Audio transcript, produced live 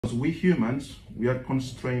Because we humans, we are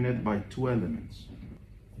constrained by two elements.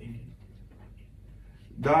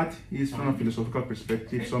 That is, from a philosophical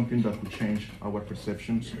perspective, something that could change our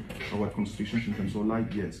perceptions, our constrictions in terms of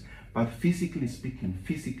life, yes. But physically speaking,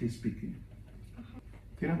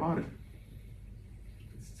 think about it.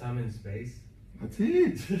 It's time and space. That's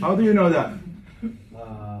it. How do you know that? I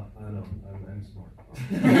don't know. I'm smart.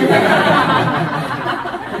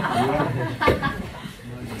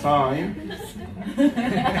 Time and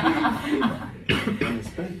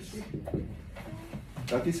space.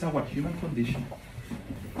 That is our human condition.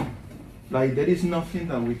 Like, there is nothing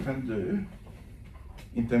that we can do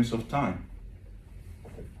in terms of time.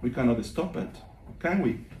 We cannot stop it, can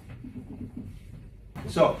we?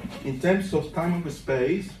 So, in terms of time and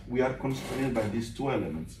space, we are constrained by these two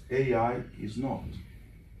elements. AI is not.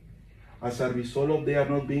 As a result of they are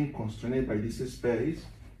not being constrained by this space,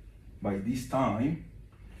 by this time,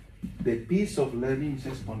 the pace of learning is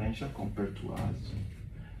exponential compared to us.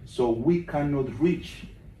 So we cannot reach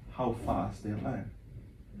how fast they learn.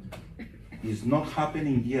 It's not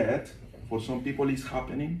happening yet. For some people it's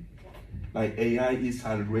happening. Like AI is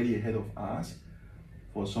already ahead of us.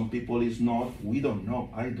 For some people it's not. We don't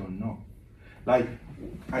know. I don't know. Like,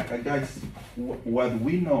 guys, what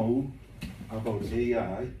we know about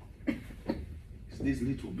AI is this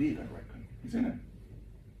little bit, I reckon, isn't it?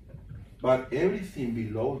 But everything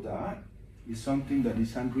below that is something that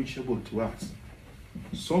is unreachable to us.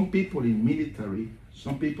 Some people in military,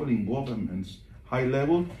 some people in governments, high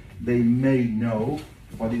level, they may know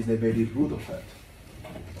what is the very root of it.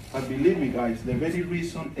 But believe me, guys, the very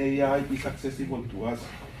reason AI is accessible to us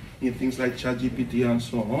in things like ChatGPT and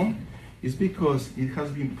so on is because it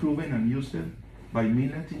has been proven and used by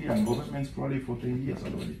military and governments probably for 10 years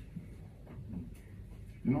already.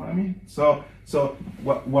 You know what I mean? So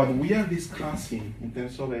what we are discussing in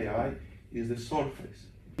terms of AI is the surface.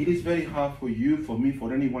 It is very hard for you, for me,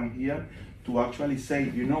 for anyone here to actually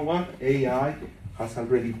say, you know what, AI has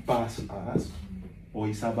already passed us or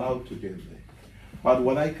is about to get there. But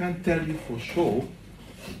what I can tell you for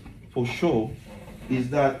sure, is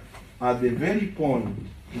that at the very point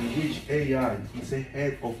in which AI is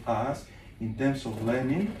ahead of us in terms of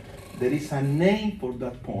learning, there is a name for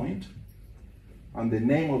that point, and the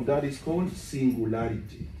name of that is called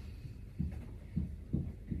singularity.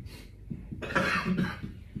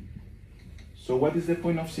 So what is the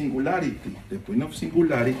point of singularity? The point of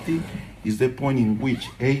singularity is the point in which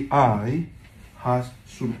AI has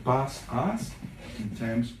surpassed us in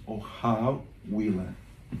terms of how we learn.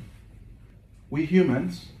 We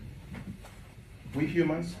humans,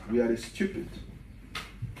 we are stupid.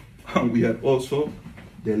 And we are also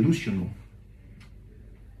delusional.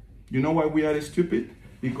 You know why we are stupid?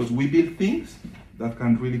 Because we build things that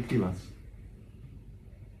can really kill us.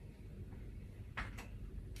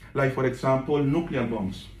 Like, for example, nuclear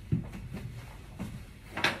bombs.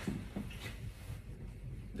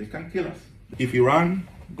 They can kill us. If Iran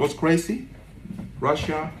goes crazy,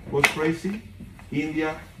 Russia goes crazy,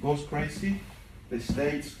 India goes crazy, the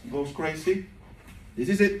States goes crazy, this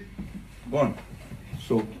is it, gone.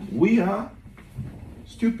 So we are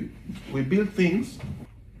stupid. We build things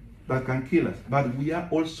that can kill us, but we are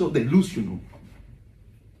also delusional.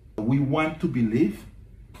 We want to believe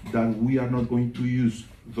that we are not going to use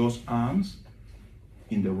those arms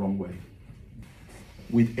in the wrong way.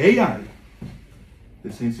 With AI,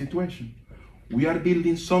 the same situation. We are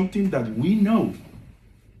building something that we know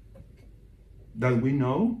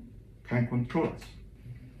can control us.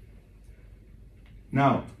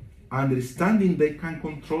 Now, understanding they can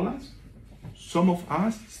control us, some of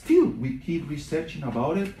us still, we keep researching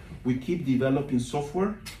about it, we keep developing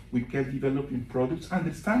software, we keep developing products,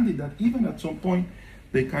 understanding that even at some point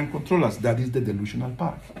they can control us. That is the delusional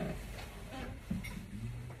part.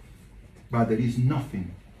 But there is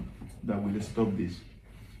nothing that will stop this.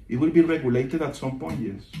 It will be regulated at some point,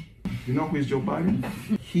 yes. You know who is Joe Biden?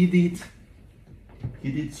 He did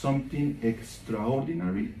something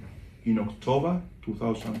extraordinary in October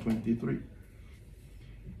 2023.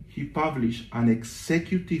 He published an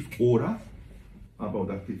executive order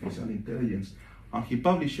about artificial intelligence, and he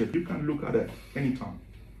published it. You can look at it anytime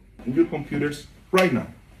in your computers right now.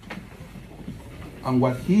 And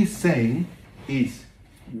what he's saying is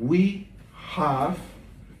we have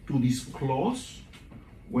to disclose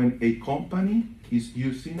when a company is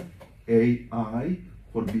using AI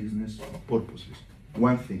for business purposes.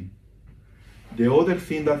 One thing. The other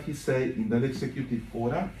thing that he said in that executive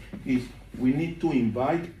order is we need to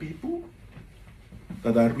invite people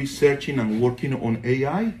that are researching and working on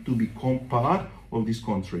AI to become part of this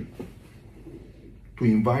country, to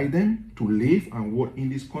invite them to live and work in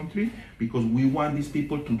this country because we want these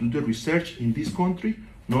people to do the research in this country,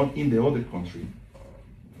 not in the other country.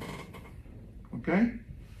 Okay?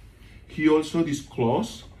 He also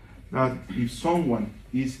disclosed that if someone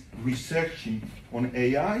is researching on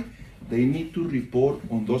AI, they need to report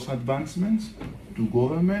on those advancements to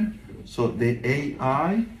government so the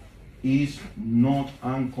AI is not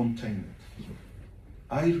uncontained.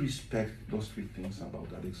 I respect those three things about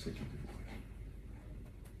that executive order.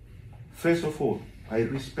 First of all, I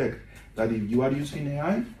respect that if you are using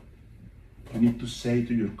AI, you need to say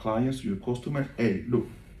to your clients, to your customers, hey, look,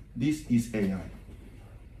 this is AI.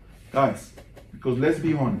 Guys, because let's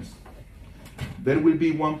be honest, there will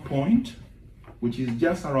be one point, which is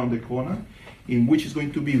just around the corner, in which it's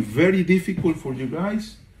going to be very difficult for you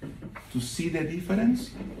guys to see the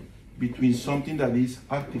difference between something that is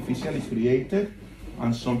artificially created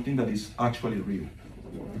and something that is actually real.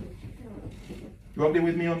 You agree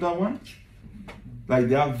with me on that one? Like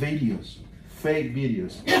there are videos, fake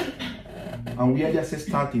videos, and we are just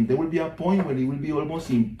starting. There will be a point where it will be almost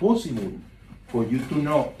impossible for you to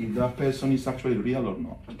know if that person is actually real or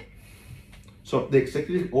not. So the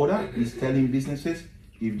executive order is telling businesses,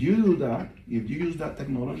 if you do that, if you use that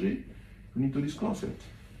technology, you need to disclose it.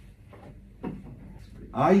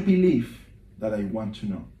 I believe that I want to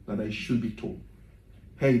know, that I should be told.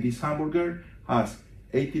 Hey, this hamburger has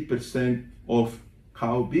 80% of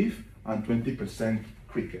cow beef and 20%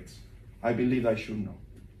 crickets. I believe I should know.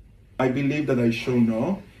 I believe that I should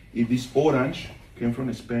know if this orange came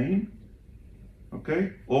from Spain,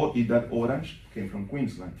 okay, or if that orange came from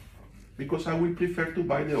Queensland. Because I will prefer to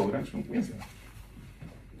buy the orange from Queensland.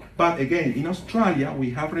 But again, in Australia,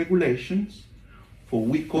 we have regulations for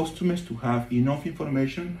we customers to have enough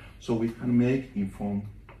information so we can make informed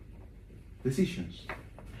decisions.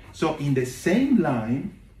 So in the same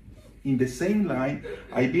line,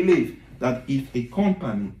 I believe that if a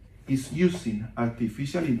company is using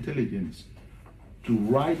artificial intelligence to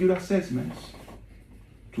write your assessments,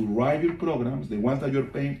 to write your programs, the ones that you're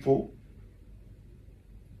paying for,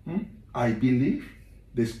 I believe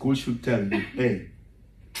the school should tell you, hey,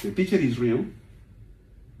 the teacher is real,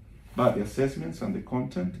 but the assessments and the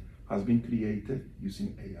content has been created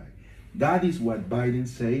using AI. That is what Biden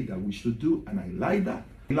said that we should do, and I like that.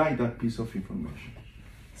 I like that piece of information.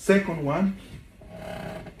 Second one,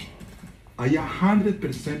 I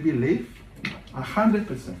 100% believe,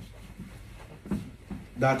 100%,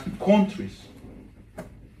 that countries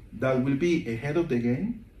that will be ahead of the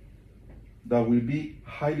game, that will be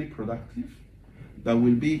highly productive, that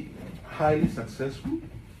will be highly successful,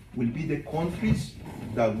 will be the countries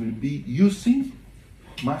that will be using,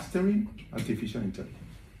 mastering artificial intelligence.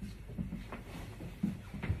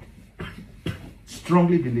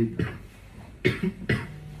 Strongly believe that.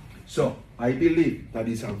 So I believe that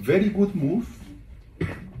it's a very good move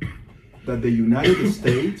that the United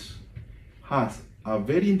States has a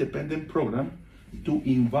very independent program to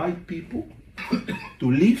invite people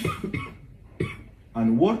to live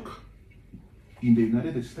and work in the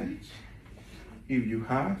United States if you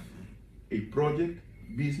have a project,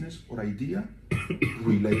 business, or idea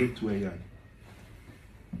related to AI.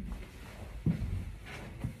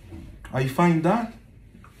 I find that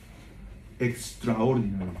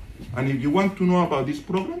extraordinary. And if you want to know about this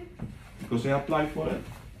program, because I applied for it,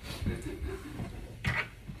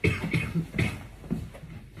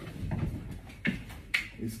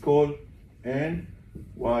 it's called NYW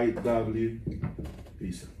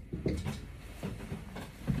visa.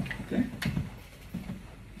 Okay?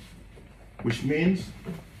 Which means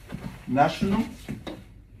National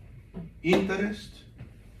Interest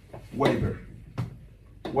Waiver.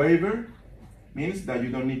 Waiver means that you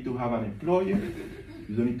don't need to have an employer,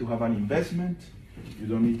 you don't need to have an investment, you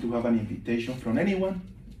don't need to have an invitation from anyone.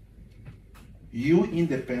 You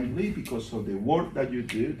independently, because of the work that you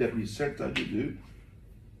do, the research that you do,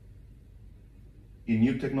 in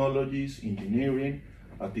new technologies, engineering,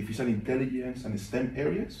 artificial intelligence, and STEM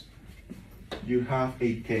areas, you have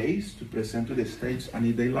a case to present to the states, and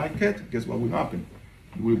if they like it, guess what will happen?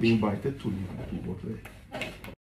 You will be invited to work there.